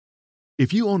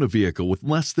If you own a vehicle with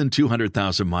less than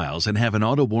 200,000 miles and have an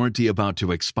auto warranty about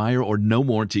to expire or no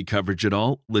warranty coverage at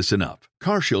all, listen up.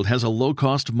 CarShield has a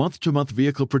low-cost month-to-month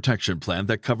vehicle protection plan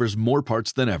that covers more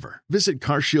parts than ever. Visit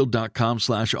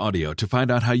carshield.com/audio to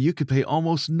find out how you could pay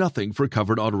almost nothing for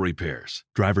covered auto repairs.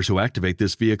 Drivers who activate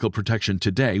this vehicle protection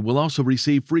today will also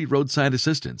receive free roadside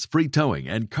assistance, free towing,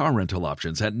 and car rental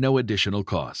options at no additional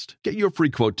cost. Get your free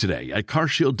quote today at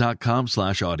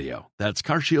carshield.com/audio. That's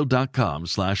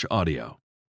carshield.com/audio.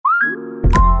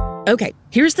 Okay,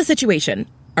 here's the situation.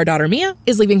 Our daughter Mia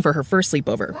is leaving for her first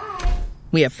sleepover.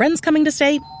 We have friends coming to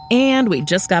stay, and we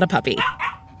just got a puppy.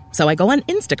 So I go on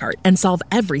Instacart and solve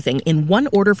everything in one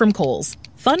order from Kohl's.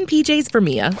 Fun PJs for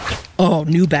Mia. Oh,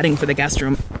 new bedding for the guest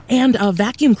room. And a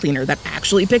vacuum cleaner that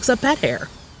actually picks up pet hair.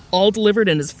 All delivered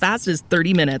in as fast as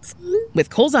 30 minutes. With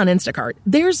Kohl's on Instacart,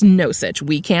 there's no such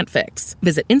we can't fix.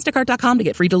 Visit instacart.com to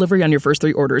get free delivery on your first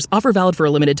 3 orders. Offer valid for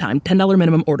a limited time. $10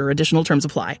 minimum order. Additional terms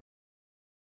apply.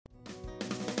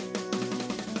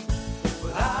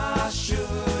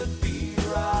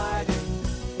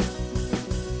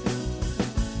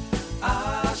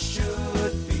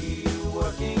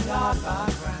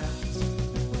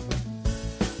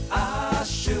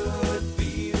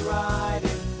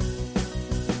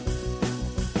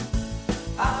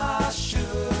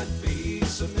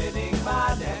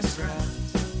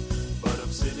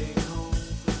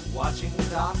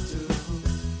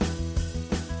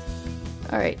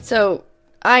 All right, so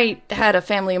I had a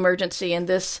family emergency, and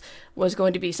this was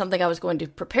going to be something I was going to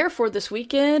prepare for this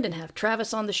weekend and have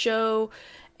Travis on the show.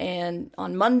 And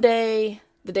on Monday,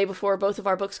 the day before both of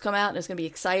our books come out, and it's going to be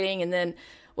exciting. And then,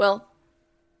 well,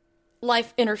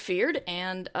 life interfered,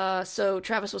 and so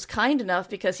Travis was kind enough,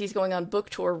 because he's going on book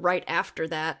tour right after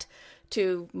that,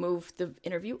 to move the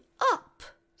interview up.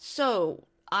 So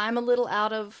I'm a little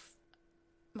out of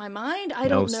my mind. I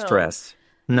don't know. No stress.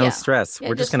 No stress.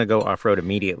 We're just going to go off-road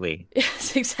immediately.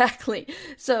 Yes, exactly.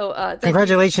 So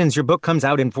congratulations. Your book comes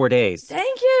out in 4 days.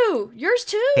 Thank you. Yours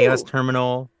too. Chaos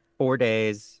Terminal, 4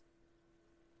 days.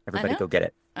 Everybody go get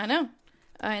it. I know.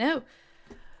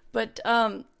 But,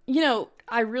 I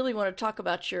really want to talk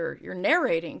about your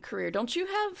narrating career. Don't you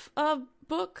have a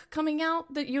book coming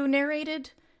out that you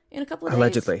narrated in a couple of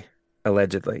days?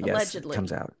 Allegedly, yes. It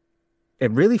comes out. It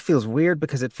really feels weird,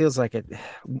 because it feels like it...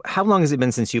 How long has it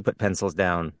been since you put pencils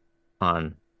down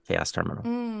on Chaos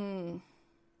Terminal?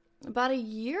 About a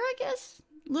year, I guess?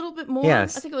 A little bit more?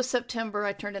 Yes. I think it was September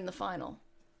I turned in the final.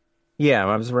 Yeah,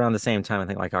 I was around the same time, I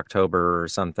think like October or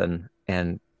something.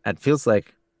 And it feels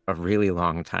like a really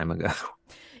long time ago.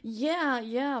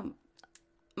 Yeah.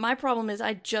 My problem is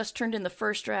I just turned in the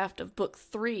first draft of book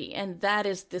 3, and that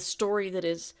is the story that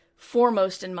is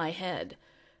foremost in my head.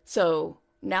 So...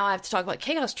 now I have to talk about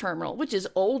Chaos Terminal, which is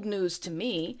old news to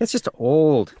me. It's just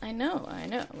old. I know.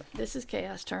 This is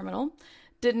Chaos Terminal.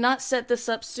 Did not set this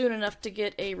up soon enough to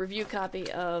get a review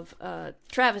copy of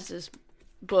Travis's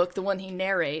book, the one he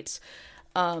narrates.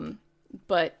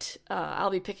 But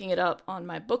I'll be picking it up on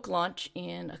my book launch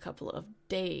in a couple of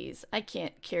days. I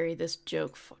can't carry this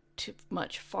joke too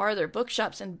much farther.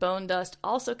 Bookshops and Bone Dust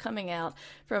also coming out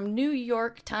from New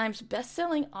York Times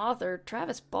bestselling author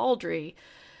Travis Baldree.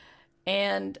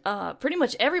 And pretty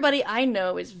much everybody I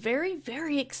know is very,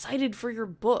 very excited for your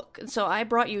book. And so I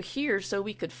brought you here so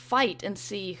we could fight and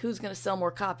see who's going to sell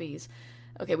more copies.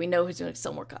 Okay, we know who's going to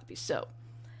sell more copies. So,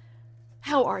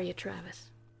 how are you, Travis?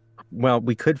 Well,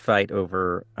 we could fight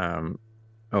over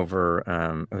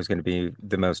who's going to be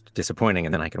the most disappointing,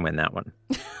 and then I can win that one.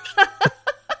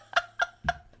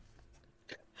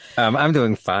 I'm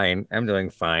doing fine.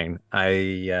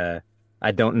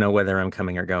 I don't know whether I'm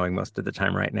coming or going most of the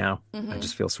time right now. Mm-hmm. I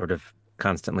just feel sort of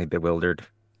constantly bewildered.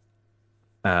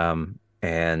 Tour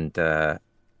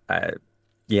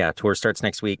starts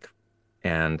next week,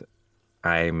 and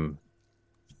I'm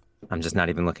just not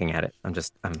even looking at it. We're not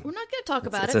going to talk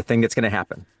about it. It's a thing that's going to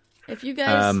happen. If you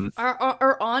guys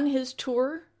are on his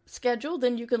tour schedule,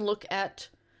 then you can look at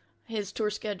his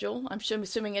tour schedule. I'm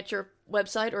assuming at your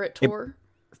website or at Tour.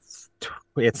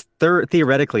 It's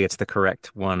theoretically it's the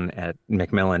correct one at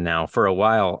Macmillan now. For a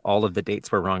while, all of the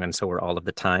dates were wrong, and so were all of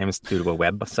the times due to a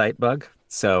website bug.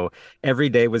 So every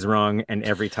day was wrong, and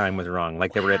every time was wrong.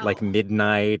 Like they were at like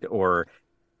midnight or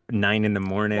 9 a.m.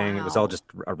 Wow. It was all just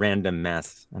a random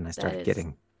mess, and I started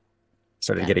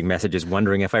getting messages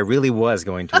wondering if I really was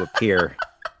going to appear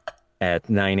at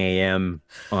 9 a.m.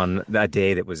 on that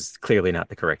day that was clearly not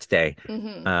the correct day.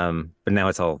 Mm-hmm. But now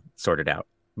it's all sorted out.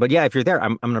 But yeah, if you're there,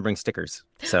 I'm going to bring stickers.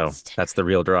 So that's the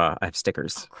real draw. I have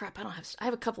stickers. Oh, crap. I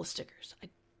have a couple of stickers. I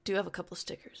do have a couple of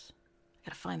stickers. I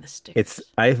got to find the stickers.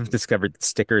 I've discovered that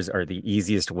stickers are the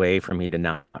easiest way for me to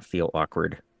not feel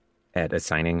awkward at a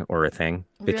signing or a thing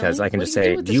because Really? I can What just do you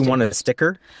do say, with "Do the you want a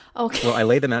stickers? sticker?" Okay. Well, I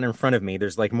lay them out in front of me.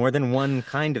 There's like more than one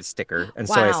kind of sticker. And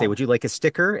so I say, Wow. "Would you like a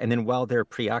sticker?" And then while they're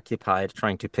preoccupied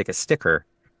trying to pick a sticker,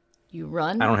 You I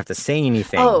run? don't have to say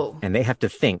anything Oh, and they have to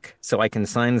think. So I can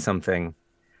sign something.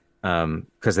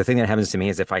 Because the thing that happens to me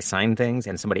is if I sign things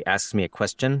and somebody asks me a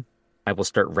question, I will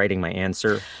start writing my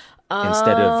answer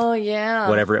instead of oh, yeah.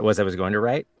 whatever it was I was going to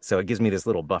write. So it gives me this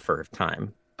little buffer of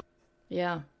time.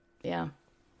 Yeah. Yeah.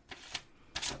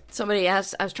 Somebody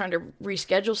asked, I was trying to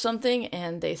reschedule something,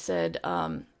 and they said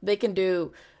they can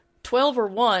do 12 or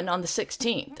 1 on the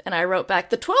 16th. And I wrote back,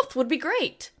 the 12th would be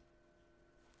great.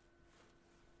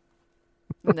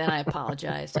 And then I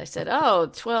apologized. I said,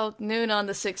 oh, 12 noon on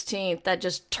the 16th. That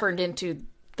just turned into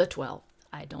the 12th.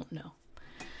 I don't know.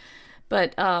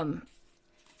 But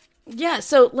yeah,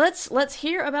 so let's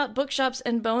hear about Bookshops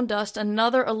and Bone Dust,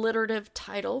 another alliterative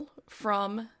title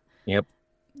from Yep.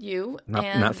 you.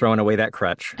 Not throwing away that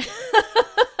crutch.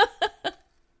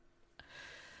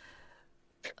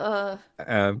 Uh,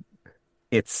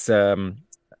 It's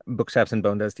Bookshops and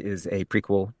Bone Dust is a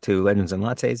prequel to Legends and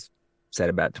Lattes, set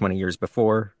about 20 years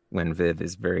before when Viv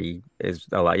is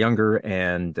a lot younger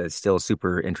and still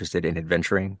super interested in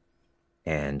adventuring.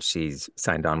 And she's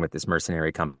signed on with this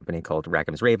mercenary company called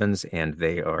Rackham's Ravens, and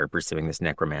they are pursuing this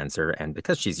necromancer. And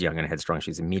because she's young and headstrong,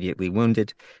 she's immediately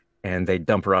wounded. And they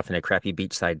dump her off in a crappy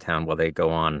beachside town while they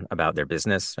go on about their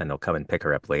business, and they'll come and pick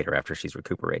her up later after she's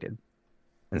recuperated.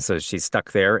 And so she's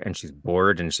stuck there and she's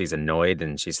bored and she's annoyed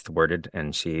and she's thwarted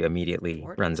and she immediately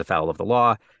runs afoul of the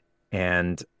law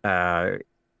and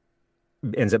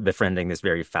ends up befriending this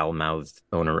very foul-mouthed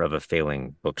owner of a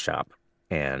failing bookshop.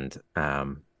 And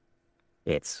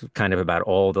it's kind of about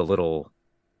all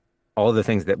the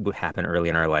things that would happen early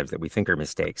in our lives that we think are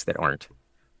mistakes that aren't,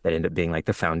 that end up being like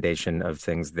the foundation of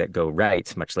things that go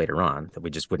right much later on that we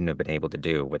just wouldn't have been able to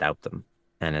do without them.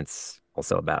 And it's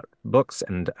also about books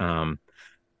and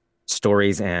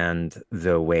stories and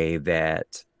the way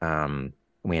that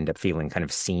we end up feeling kind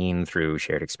of seen through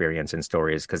shared experience and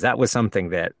stories. Because that was something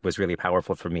that was really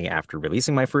powerful for me after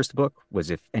releasing my first book, was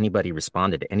if anybody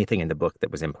responded to anything in the book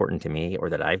that was important to me or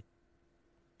that I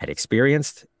had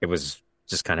experienced, it was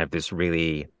just kind of this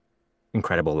really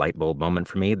incredible light bulb moment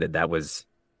for me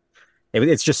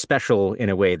it's just special in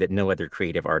a way that no other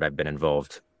creative art I've been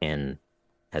involved in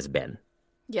has been.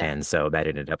 yeah. And so that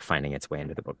ended up finding its way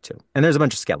into the book too. And there's a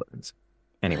bunch of skeletons.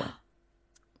 Anyway.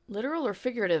 Literal or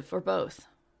figurative or both?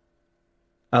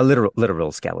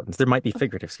 Literal skeletons. There might be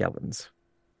figurative skeletons,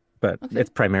 but it's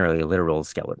primarily literal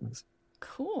skeletons.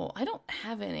 Cool. I don't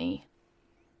have any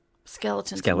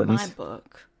skeletons in my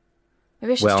book.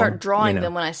 Maybe I should Well, start drawing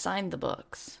them when I sign the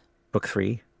books. Book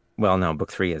 3. Well, no,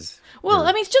 book 3 is. Well,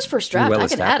 I mean, it's just first draft. I can add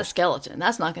a established. skeleton.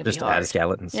 That's not going to be Just hard. add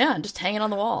skeletons. Yeah, just hang it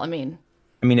on the wall. I mean,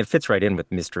 it fits right in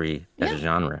with mystery as a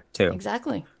genre too.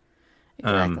 exactly.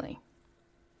 Exactly.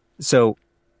 So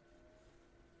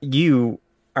you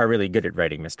are really good at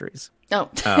writing mysteries. Oh,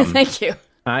 thank you.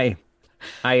 I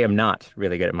am not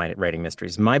really good at writing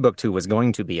mysteries. My book 2 was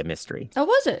going to be a mystery. Oh,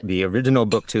 was it? The original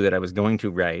book 2 that I was going to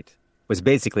write was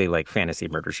basically like fantasy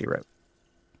murder she wrote.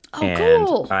 Oh, And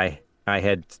cool. I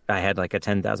had like a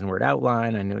 10,000 word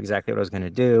outline. I knew exactly what I was going to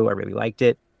do. I really liked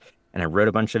it. And I wrote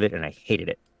a bunch of it and I hated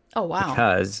it. Oh, wow.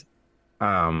 Because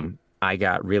I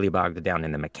got really bogged down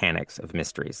in the mechanics of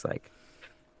mysteries. Like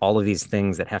all of these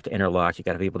things that have to interlock. You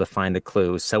got to be able to find the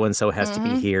clue. So and so has to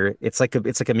be here. It's like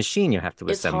a machine you have to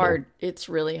assemble. It's hard. It's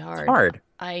really hard. It's hard.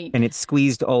 And it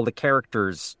squeezed all the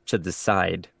characters to the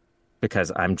side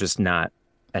because I'm just not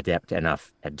adept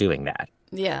enough at doing that.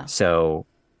 Yeah. So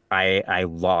I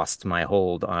lost my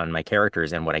hold on my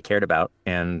characters and what I cared about.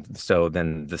 And so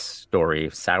then the story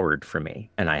soured for me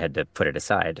and I had to put it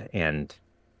aside and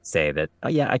say that, oh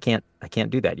yeah, I can't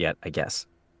do that yet, I guess.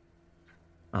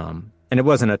 And it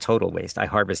wasn't a total waste. I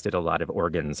harvested a lot of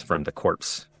organs from the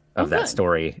corpse of that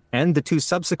story and the 2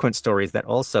 subsequent stories that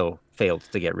also failed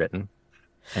to get written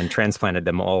and transplanted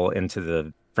them all into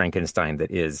the Frankenstein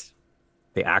that is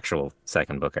the actual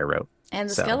second book I wrote. And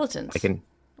the skeletons.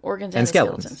 Organs and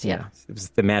skeletons. Yeah. It was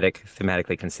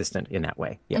thematically consistent in that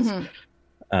way. Yes.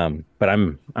 But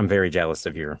I'm very jealous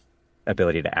of your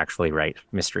ability to actually write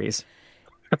mysteries.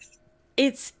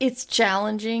 It's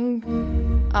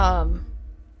challenging.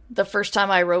 The first time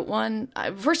I wrote one,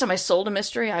 first time I sold a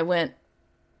mystery, I went,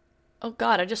 oh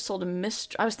God, I just sold a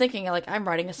mystery. I was thinking like, I'm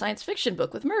writing a science fiction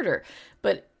book with murder.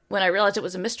 But when I realized it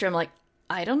was a mystery, I'm like,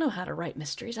 I don't know how to write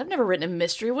mysteries. I've never written a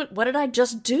mystery. What did I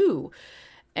just do?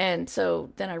 And so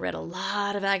then I read a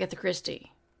lot of Agatha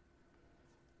Christie.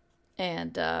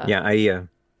 And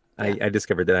I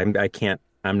discovered that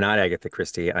I'm not Agatha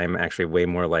Christie. I'm actually way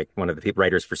more like one of the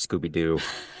writers for Scooby-Doo,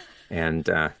 and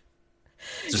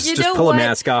You just know pull a what?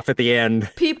 mask off at the end.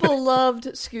 People loved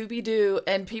Scooby-Doo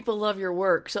and people love your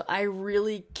work, so I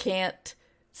really can't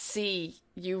see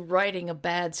you writing a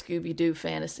bad Scooby-Doo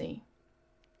fantasy.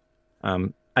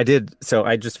 I did. So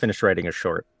I just finished writing a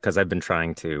short because I've been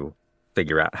trying to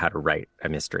figure out how to write a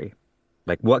mystery.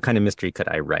 Like, what kind of mystery could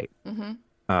I write?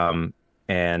 Hmm.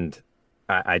 And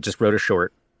I just wrote a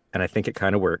short, and I think it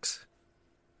kind of works.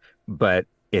 But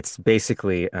it's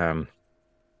basically, I've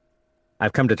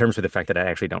come to terms with the fact that I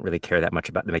actually don't really care that much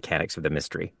about the mechanics of the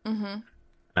mystery.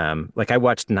 Hmm. Like, I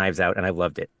watched Knives Out, and I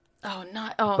loved it. Oh,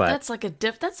 not oh, But that's like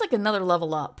that's like another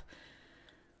level up.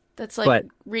 That's like but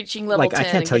reaching level like, I 10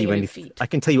 can't and tell getting you a new anything. feat. I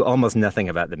can tell you almost nothing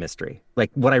about the mystery. Like,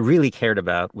 what I really cared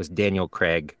about was Daniel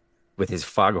Craig with his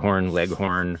foghorn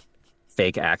leghorn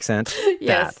fake accent. That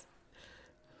Yes.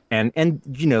 and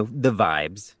the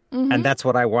vibes, and Hmm. that's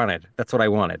what I wanted. That's what I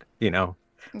wanted.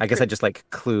 I guess I just like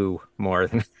Clue more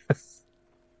than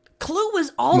Clue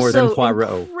was more than also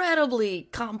Poirot. incredibly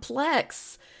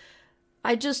complex.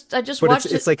 I just But it's watched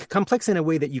it's it. like complex in a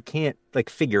way that you can't like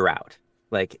figure out.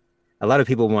 Like, a lot of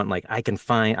people want, like, I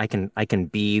can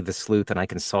be the sleuth and I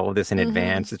can solve this in Hmm.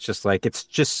 advance. It's just like it's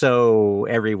just so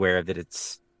everywhere that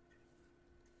it's.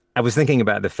 I was thinking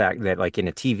about the fact that, like, in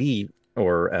a TV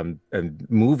or a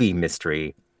movie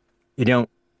mystery, you don't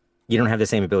you don't have the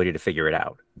same ability to figure it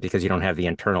out because you don't have the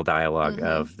internal dialogue Hmm.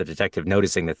 of the detective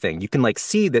noticing the thing. You can, like,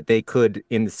 see that they could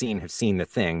in the scene have seen the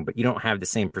thing, but you don't have the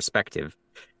same perspective.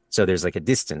 So there's like a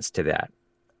distance to that.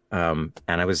 And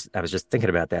I was just thinking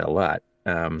about that a lot.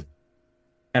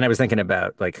 And I was thinking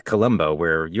about, like, Columbo,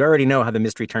 where you already know how the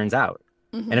mystery turns out.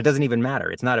 And Hmm. it doesn't even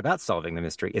matter. It's not about solving the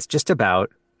mystery. It's just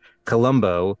about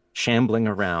Columbo shambling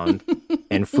around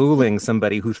and fooling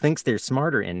somebody who thinks they're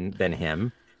smarter than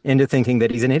him into thinking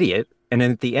that he's an idiot. And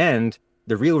then at the end,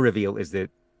 the real reveal is that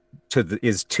to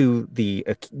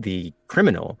the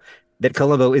criminal that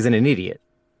Columbo isn't an idiot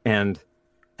and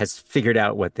has figured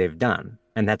out what they've done.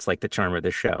 And that's like the charm of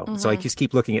the show. So I Hmm. just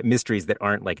keep looking at mysteries that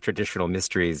aren't like traditional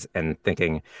mysteries and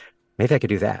thinking, maybe I could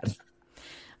do that.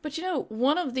 But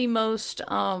one of the most,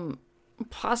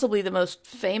 possibly the most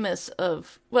famous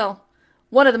of, well,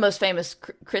 one of the most famous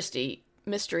Christie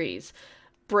mysteries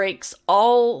breaks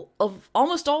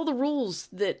almost all the rules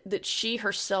that she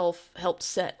herself helped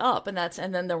set up, and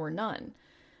then there were none Hmm.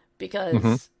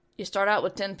 because you start out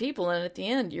with 10 people, and at the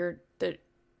end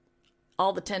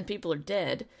all the 10 people are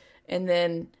dead, and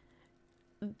then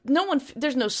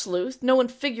there's no sleuth, no one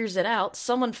figures it out.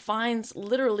 Someone finds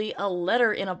literally a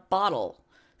letter in a bottle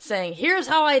saying, here's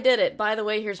how I did it, by the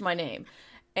way, here's my name.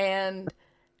 And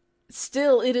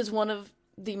still, it is one of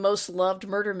the most loved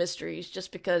murder mysteries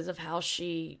just because of how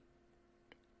she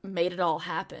made it all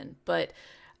happen. But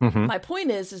Hmm. my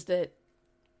point is that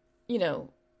you know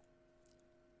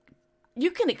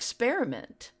you can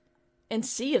experiment and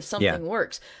see if Yeah. something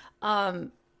works.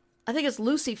 I think it's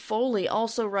Lucy Foley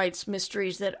also writes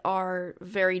mysteries that are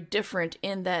very different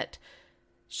in that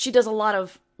she does a lot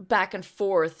of back and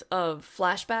forth of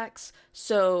flashbacks.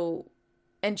 So,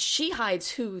 and she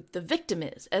hides who the victim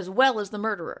is as well as the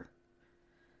murderer.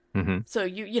 Hmm. So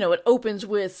it opens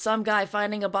with some guy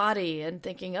finding a body and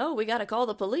thinking, "Oh, we got to call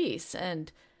the police."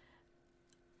 And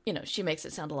she makes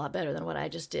it sound a lot better than what I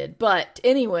just did. But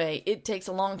anyway, it takes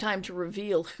a long time to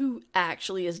reveal who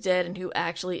actually is dead and who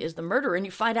actually is the murderer, and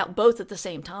you find out both at the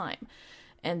same time.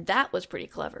 And that was pretty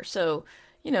clever. So,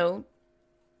 you know,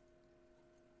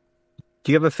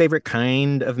 Do you have a favorite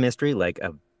kind of mystery, like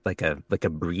a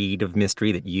breed of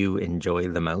mystery that you enjoy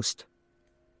the most?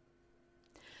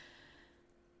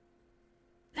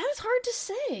 that is hard to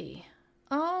say.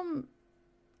 Um,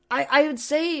 I would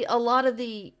say a lot of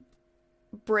the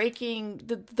breaking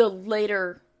the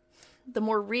later, the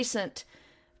more recent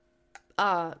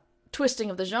twisting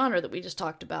of the genre that we just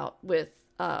talked about with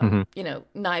Hmm.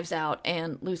 Knives Out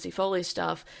and Lucy Foley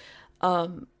stuff.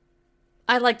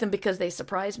 I like them because they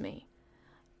surprise me.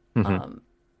 Hmm. Um,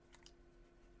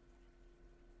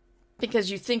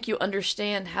 because you think you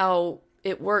understand how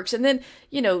it works, and then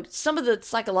some of the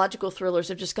psychological thrillers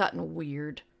have just gotten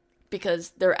weird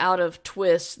because they're out of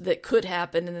twists that could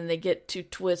happen, and then they get to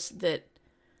twists that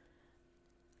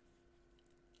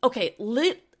okay,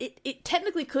 it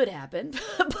technically could happen,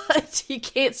 but you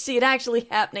can't see it actually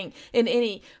happening in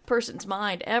any person's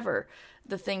mind ever.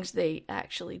 The things they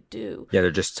actually do. Yeah,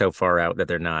 they're just so far out that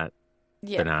they're not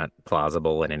they're Yeah, not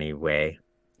plausible in any way.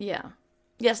 yeah,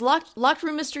 yes. Locked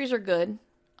room mysteries are good.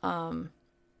 Um,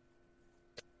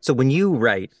 So when you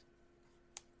write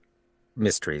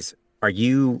mysteries, are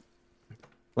you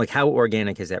like, how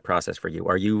organic is that process for you?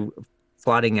 Are you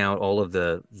plotting out all of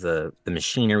the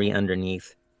machinery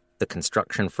underneath the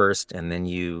construction first, and then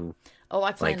you Oh,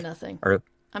 I plan like nothing. are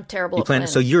I'm terrible you at plan?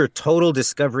 So planning. you're a total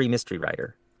discovery mystery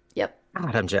writer. Yep.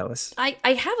 God, I'm jealous. I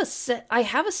have I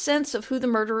have a sense of who the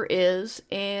murderer is,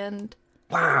 and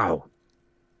Wow,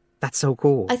 that's so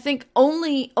I cool. think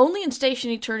only in Station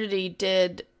Eternity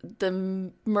did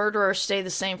the murderer stay the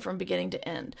same from beginning to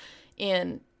end.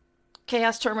 In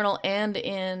Chaos Terminal and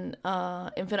in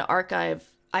Infinite Archive,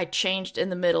 I changed in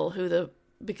the middle who the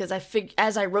because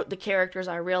as I wrote the characters,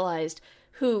 I realized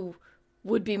who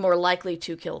would be more likely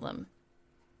to kill them,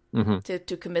 Hmm. to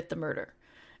commit the murder.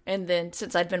 And then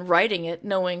since I'd been writing it,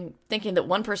 thinking that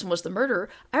one person was the murderer,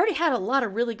 I already had a lot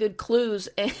of really good clues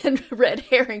and red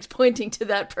herrings pointing to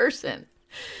that person.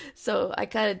 So I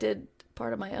kind of did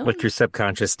part of my Like own. your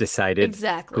subconscious decided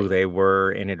who Exactly. they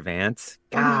were in advance.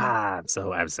 Hmm. God,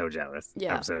 I'm so jealous.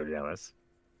 I'm Yeah. so jealous.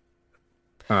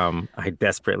 I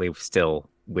desperately still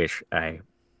wish I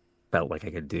felt like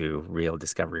I could do real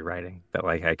discovery writing. Felt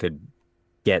like I could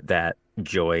get that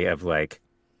joy of like,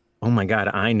 oh my God,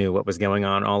 I knew what was going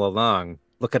on all along.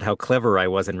 Look at how clever I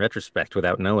was in retrospect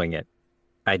without knowing it.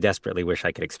 I desperately wish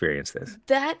I could experience this.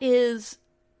 That is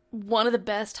one of the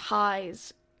best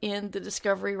highs in the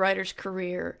discovery writer's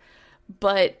career.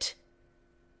 But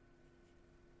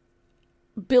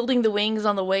building the wings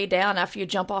on the way down after you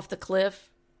jump off the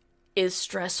cliff is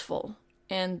stressful.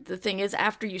 And the thing is,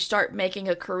 after you start making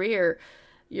a career,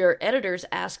 your editors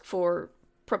ask for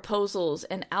proposals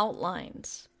and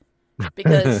outlines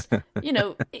because,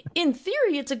 in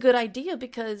theory, it's a good idea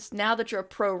because now that you're a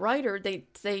pro writer, they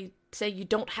say you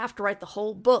don't have to write the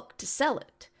whole book to sell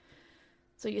it.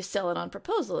 So you sell it on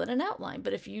proposal and an outline.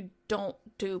 But if you don't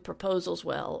do proposals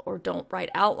well or don't write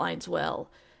outlines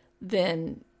well,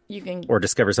 then you can. Or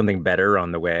discover something better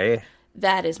on the way.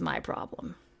 That is my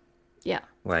problem. Yeah.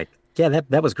 Like, yeah,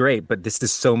 that was great, but this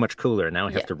is so much cooler. Now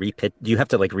I have Yeah. to repitch. Do you have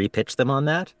to like repitch them on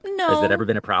that? Has that No. ever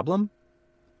been a problem?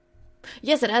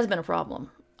 Yes, it has been a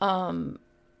problem.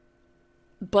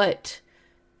 But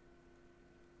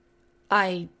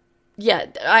I, yeah,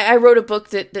 I wrote a book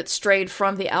that strayed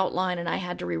from the outline and I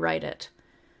had to rewrite it,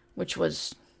 which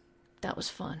was, that was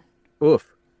fun.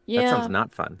 Oof. That sounds Yeah,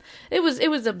 not fun. it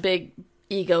was a big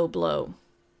ego blow.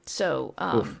 So,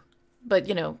 Oof. but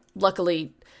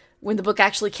luckily, when the book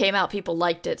actually came out, people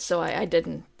liked it. So I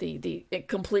didn't. The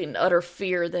complete and utter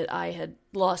fear that I had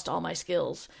lost all my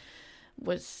skills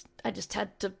was I just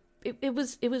had to. It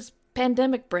was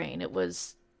pandemic brain. It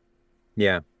was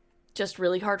Yeah. just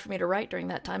really hard for me to write during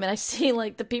that time. And I see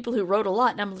like the people who wrote a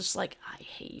lot, and I'm just like, I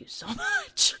hate you so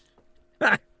much.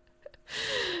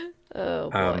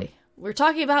 Oh Um, boy, we're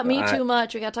talking about me I, too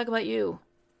much. We got to talk about you.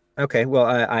 okay. Well,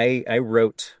 I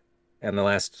wrote in the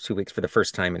last 2 weeks for the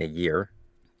first time in a year.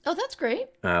 Oh, that's great.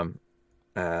 Um,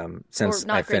 Or since I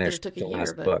not great that it finished took a the year,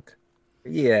 last but book.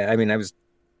 Yeah, I mean,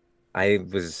 I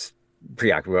was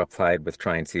preoccupied with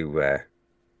trying to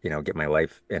get my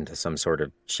life into some sort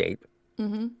of shape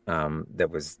mm-hmm. that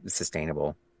was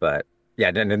sustainable. But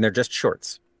yeah, and they're just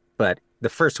shorts. But the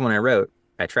first one I wrote,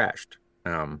 I trashed.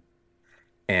 Um,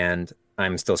 and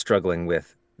I'm still struggling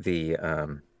with the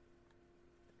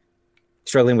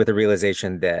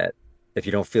realization that if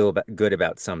you don't feel good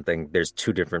about something, there's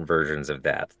two different versions of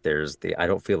that. There's the I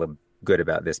don't feel good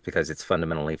about this because it's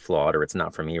fundamentally flawed or it's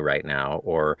not for me right now,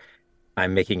 or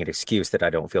I'm making an excuse that I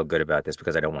don't feel good about this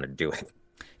because I don't want to do it,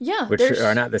 Yeah, which are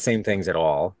there's not the same things at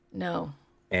all. no.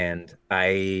 And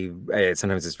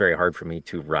sometimes it's very hard for me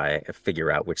to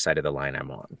figure out which side of the line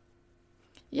I'm on.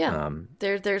 Yeah. Um,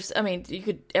 There's I mean,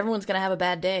 everyone's going to have a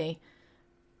bad day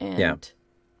yeah, and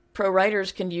pro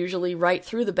writers can usually write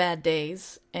through the bad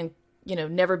days and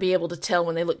never be able to tell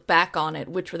when they look back on it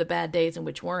which were the bad days and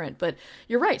which weren't. But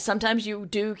you're right, sometimes you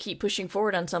do keep pushing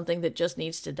forward on something that just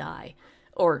needs to die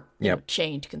or, yep.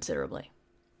 change considerably.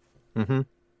 Hmm.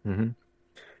 Hmm.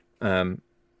 Um,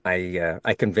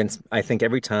 I think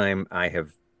every time I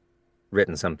have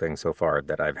written something so far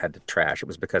that I've had to trash, it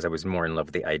was because I was more in love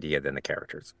with the idea than the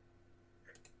characters.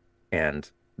 And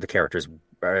the characters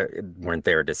weren't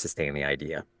there to sustain the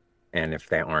idea. And if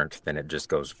they aren't, then it just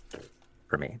goes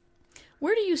for me.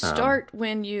 Where do you Um, start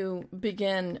when you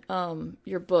begin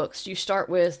your books? Do you start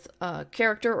with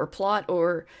character or plot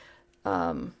or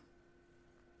um,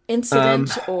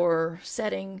 incident or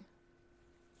setting?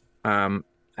 um,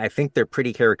 I think they're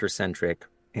pretty character centric.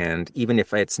 And even if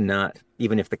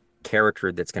the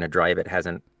character that's going to drive it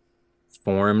hasn't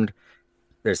formed,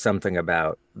 there's something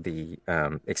about the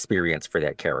experience for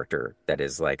that character that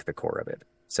is like the core of it.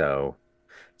 So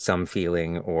some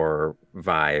feeling or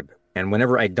vibe. And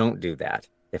whenever I don't do that,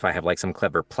 if I have like some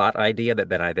clever plot idea that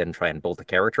then I then try and bolt a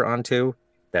character onto,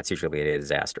 that's usually a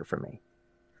disaster for me.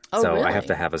 Oh, So I have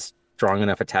to really? have a strong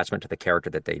enough attachment to the character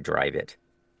that they drive it.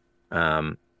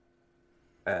 Um,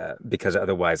 because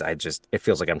otherwise it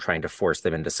feels like I'm trying to force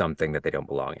them into something that they don't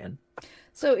belong in.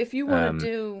 So Um, if you want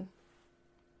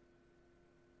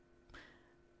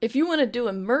to do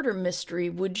a murder mystery,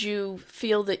 would you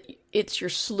feel that it's your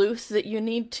sleuth that you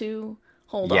need to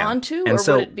hold yeah. on to, And or would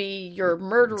so it be your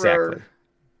murderer? exactly.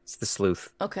 It's the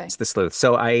sleuth. Okay. It's the sleuth.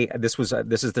 So this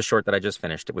is the short that I just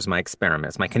finished. It was my experiment.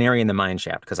 It's my canary in the mine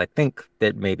shaft because I think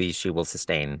that maybe she will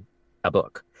sustain a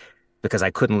book because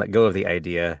I couldn't let go of the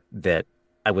idea that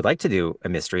I would like to do a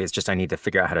mystery. It's just I need to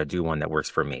figure out how to do one that works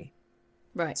for me.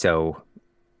 Right. So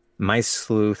my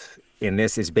sleuth in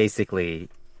this is basically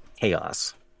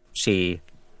chaos. She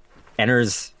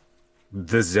enters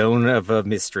the zone of a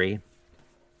mystery,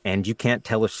 and you can't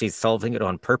tell if she's solving it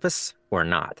on purpose or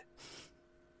not.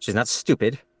 She's not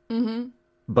stupid, Mm-hmm.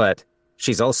 but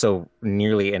she's also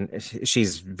and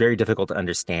she's very difficult to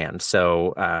understand.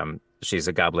 So she's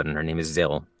a goblin, and her name is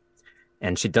Zill,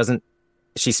 and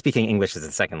she's speaking English as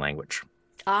a second language.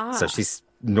 So Ah. she's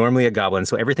normally a goblin.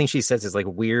 So everything she says is like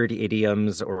weird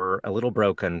idioms or a little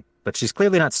broken, but she's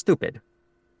clearly not stupid.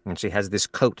 And she has this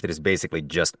coat that is basically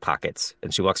just pockets,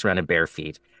 and she walks around in bare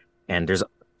feet. And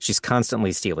she's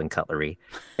constantly stealing cutlery.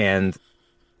 And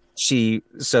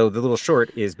so the little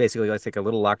short is basically like a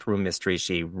little locked room mystery.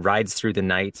 She rides through the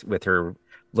night with her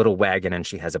little wagon, and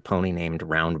she has a pony named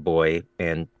Round Boy.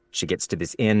 And she gets to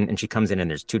this inn, and she comes in, and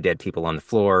there's two dead people on the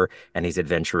floor, and these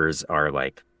adventurers are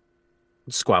like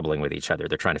squabbling with each other.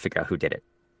 They're trying to figure out who did it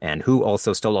and who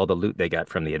also stole all the loot they got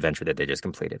from the adventure that they just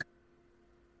completed.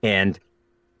 And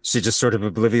she just sort of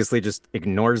obliviously just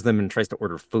ignores them and tries to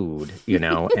order food,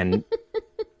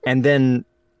 and then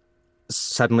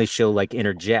suddenly she'll like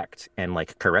interject and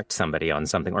like correct somebody on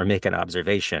something or make an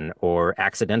observation or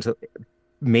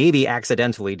maybe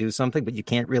accidentally do something, but you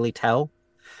can't really tell.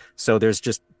 So there's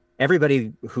just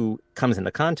everybody who comes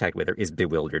into contact with her is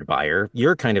bewildered by her.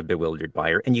 You're kind of bewildered by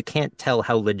her, and you can't tell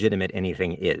how legitimate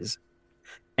anything is.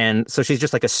 And so she's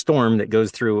just like a storm that goes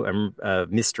through a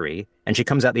mystery, and she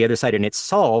comes out the other side and it's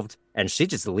solved, and she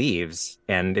just leaves.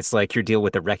 And it's like you deal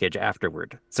with the wreckage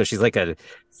afterward. So she's like a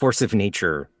force of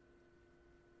nature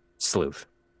sleuth.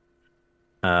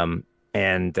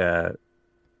 And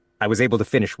I was able to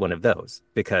finish one of those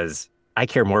because I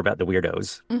care more about the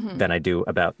weirdos Mm-hmm. than I do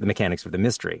about the mechanics of the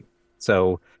mystery.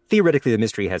 So theoretically, the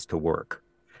mystery has to work.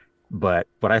 But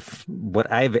what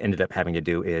I've ended up having to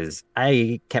do is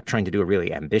I kept trying to do a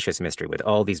really ambitious mystery with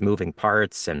all these moving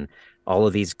parts and all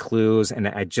of these clues, and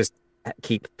I just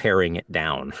keep paring it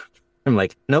down. I'm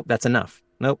like, nope, that's enough.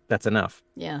 Nope, that's enough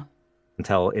Yeah.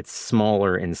 until it's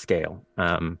smaller in scale.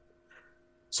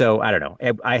 So I don't know.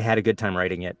 I had a good time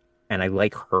writing it, and I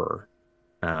like her.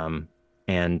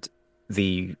 And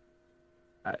the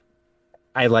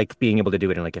I like being able to do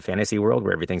it in like a fantasy world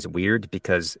where everything's weird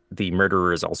because the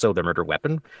murderer is also the murder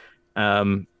weapon,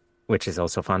 which is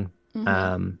also fun. Mm-hmm.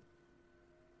 Um,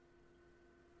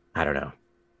 I don't know.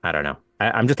 I don't know.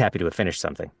 I'm just happy to have finished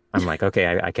something. I'm like,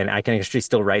 okay, I can actually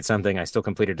still write something. I still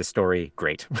completed a story.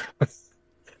 Great.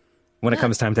 When it Yeah.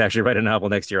 comes time to actually write a novel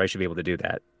next year, I should be able to do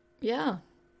that. Yeah.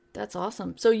 That's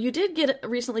awesome. So you did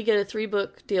recently get a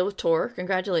 3-book deal with Tor.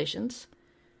 Congratulations.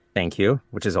 Thank you,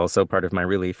 which is also part of my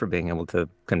relief for being able to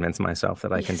convince myself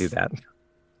that I can do Yes. that.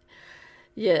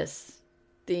 Yes.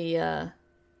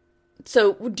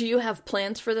 So do you have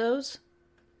plans for those?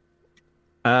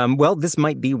 Well, this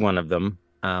might be one of them.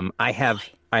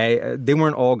 Really? They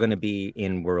weren't all going to be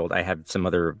in world. I have some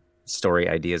other story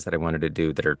ideas that I wanted to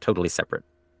do that are totally separate.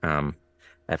 I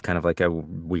have kind of like a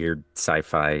weird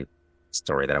sci-fi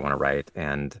story that I want to write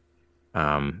and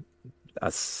um,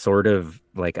 a sort of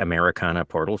like Americana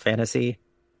portal fantasy,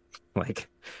 like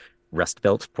Rust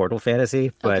Belt portal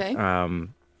fantasy. But Okay.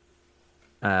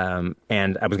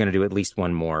 and I was going to do at least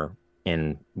one more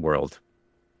in world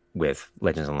with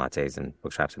Legends and Lattes and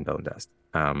Bookshops and Bone Dust.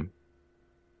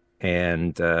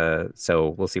 And so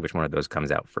we'll see which one of those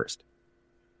comes out first.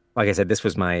 Like I said, this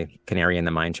was my canary in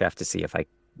the mine shaft to see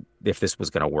if this was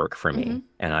going to work for Mm-hmm. me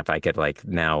and if I could like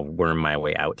now worm my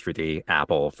way out through the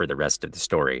apple for the rest of the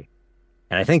story.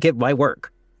 And I think it might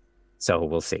work. So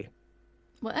we'll see.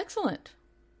 Well, excellent.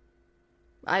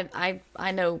 I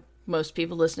know most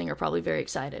people listening are probably very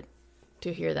excited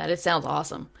to hear that. It sounds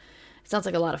awesome. It sounds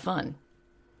like a lot of fun.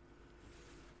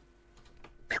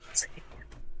 We will see.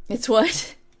 It's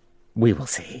what? We will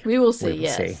see. We will see, We will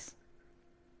yes. see.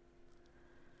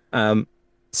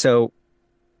 So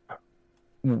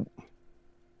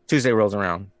Tuesday rolls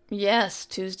around. Yes,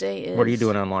 Tuesday is. What are you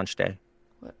doing on launch day?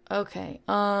 Okay.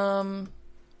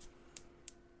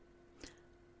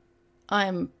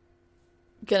 I'm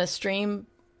gonna stream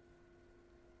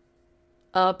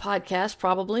a podcast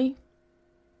probably.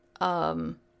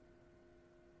 I'm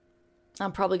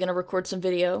probably gonna record some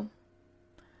video.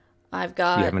 I've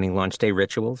got. Do you have any launch day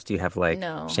rituals? Do you have like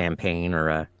No. champagne or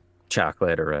a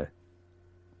chocolate or a...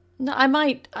 No, I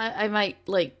might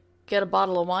like get a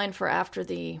bottle of wine for after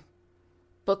the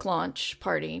book launch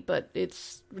party, but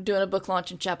we're doing a book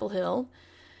launch in Chapel Hill,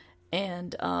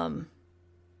 and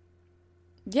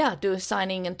do a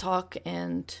signing and talk,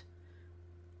 and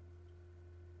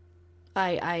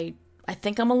I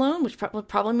think I'm alone, which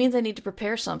probably means I need to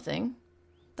prepare something.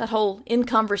 That whole in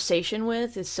conversation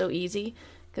with is so easy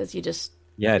because you just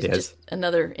it is just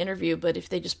another interview, but if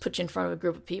they just put you in front of a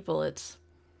group of people,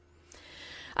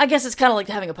 I guess it's kind of like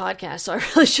having a podcast, so I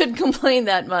really shouldn't complain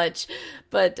that much.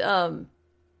 But so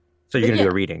you're gonna do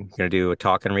a reading? You're gonna do a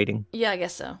talk and reading? Yeah, I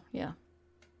guess so. Yeah.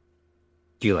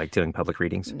 Do you like doing public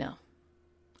readings? No,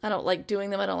 I don't like doing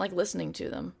them. I don't like listening to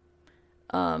them.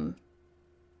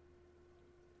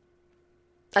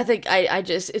 I think I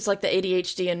just, it's like the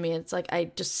ADHD in me. It's like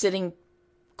I just sitting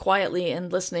quietly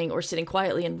and listening, or sitting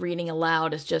quietly and reading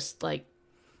aloud is just like,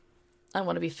 I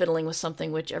want to be fiddling with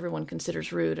something which everyone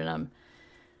considers rude, and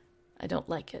I don't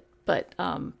like it. But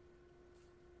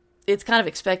it's kind of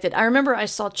expected. I remember I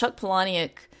saw Chuck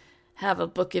Palahniuk have a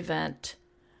book event,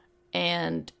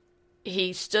 and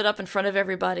he stood up in front of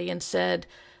everybody and said,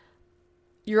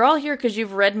 "You're all here because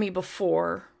you've read me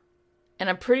before, and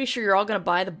I'm pretty sure you're all going to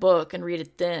buy the book and read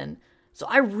it then. So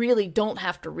I really don't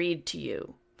have to read to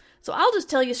you. So I'll just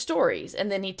tell you stories."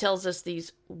 And then he tells us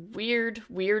these weird,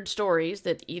 weird stories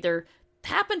that either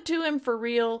happened to him for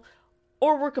real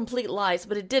or were complete lies,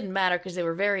 but it didn't matter because they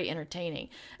were very entertaining.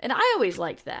 And I always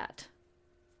liked that.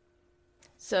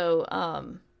 So,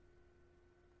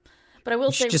 but I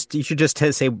will say... You should just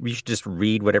say, you should just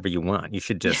read whatever you want. You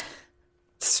should just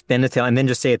spin it and then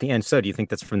just say at the end, so do you think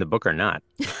that's from the book or not?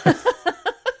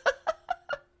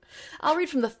 I'll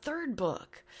read from the third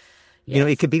book. Yes. You know,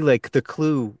 it could be like the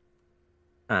Clue,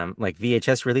 like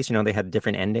VHS release, they had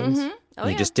different endings. Mm-hmm. Oh,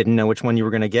 you just didn't know which one you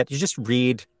were going to get. You just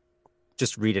read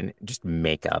and just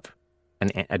make up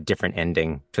a different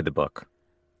ending to the book.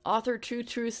 Author, two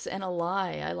truths, and a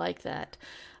lie. I like that.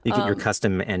 You get your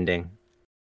custom ending.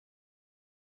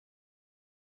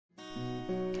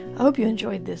 I hope you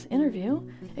enjoyed this interview.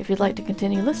 If you'd like to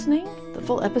continue listening, the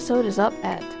full episode is up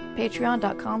at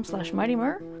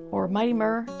patreon.com/mightymur or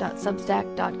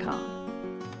mightymur.substack.com.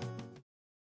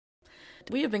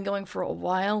 We have been going for a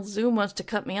while. Zoom wants to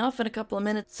cut me off in a couple of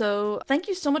minutes. So thank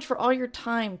you so much for all your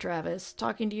time, Travis.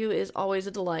 Talking to you is always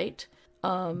a delight.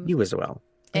 You as well.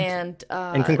 And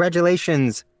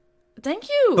congratulations. Thank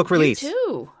you. Book release. You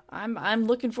too. I'm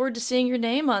looking forward to seeing your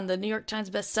name on the New York Times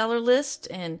bestseller list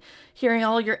and hearing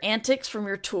all your antics from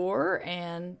your tour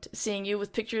and seeing you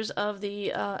with pictures of the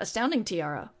astounding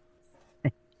tiara.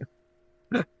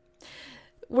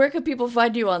 Where can people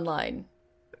find you online?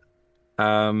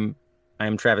 I'm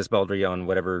Travis Baldree on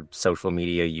whatever social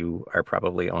media you are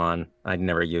probably on. I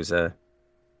never use a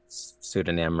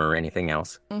pseudonym or anything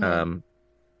else. Mm-hmm.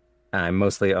 I'm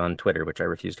mostly on Twitter, which I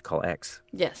refuse to call X.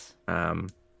 Yes.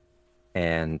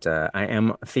 And I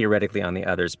am theoretically on the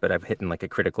others, but I've hit like a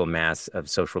critical mass of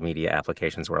social media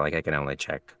applications where like I can only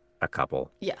check a couple.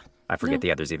 Yeah. I forget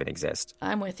the others even exist.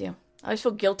 I'm with you. I always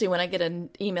feel guilty when I get an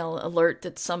email alert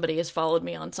that somebody has followed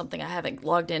me on something I haven't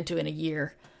logged into in a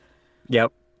year.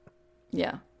 Yep.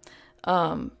 Yeah.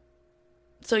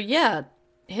 So yeah,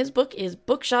 his book is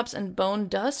Bookshops and Bone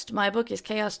Dust. My book is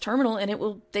Chaos Terminal, and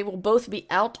they will both be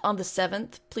out on the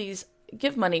 7th. Please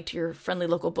give money to your friendly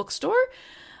local bookstore.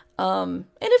 And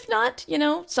if not,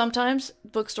 sometimes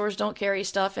bookstores don't carry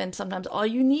stuff, and sometimes all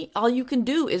you can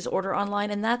do is order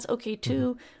online, and that's okay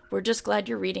too. Mm-hmm. We're just glad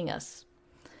you're reading us.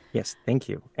 Yes, thank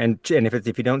you. And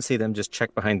if you don't see them, just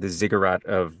check behind the ziggurat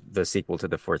of the sequel to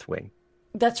The Fourth Wing.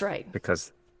 That's right.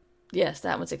 Because yes,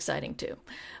 that one's exciting too.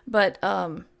 But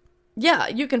yeah,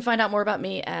 you can find out more about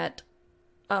me at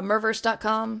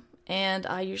murverse.com, and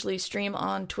I usually stream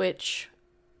on Twitch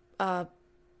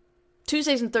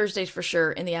Tuesdays and Thursdays for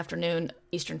sure in the afternoon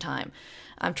Eastern time.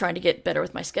 I'm trying to get better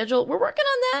with my schedule. We're working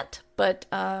on that. But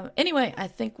anyway, I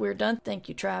think we're done. Thank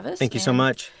you, Travis. Thank you so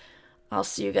much. I'll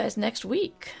see you guys next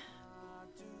week.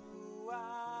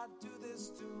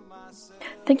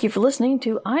 Thank you for listening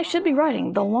to I Should Be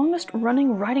Writing, the longest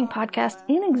running writing podcast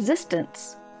in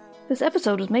existence. This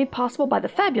episode was made possible by the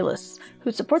Fabulous,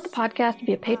 who support the podcast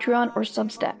via Patreon or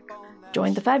Substack.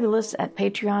 Join the Fabulous at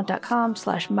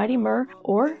patreon.com/mightymur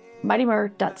or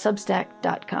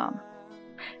mightymur.substack.com.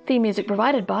 Theme music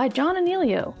provided by John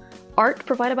Anelio, art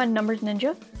provided by Numbers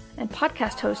Ninja, and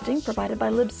podcast hosting provided by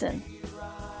Libsyn.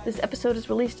 This episode is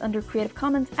released under Creative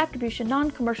Commons Attribution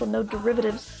Non-Commercial No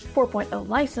Derivatives 4.0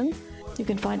 license. You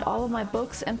can find all of my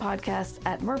books and podcasts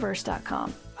at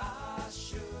merverse.com.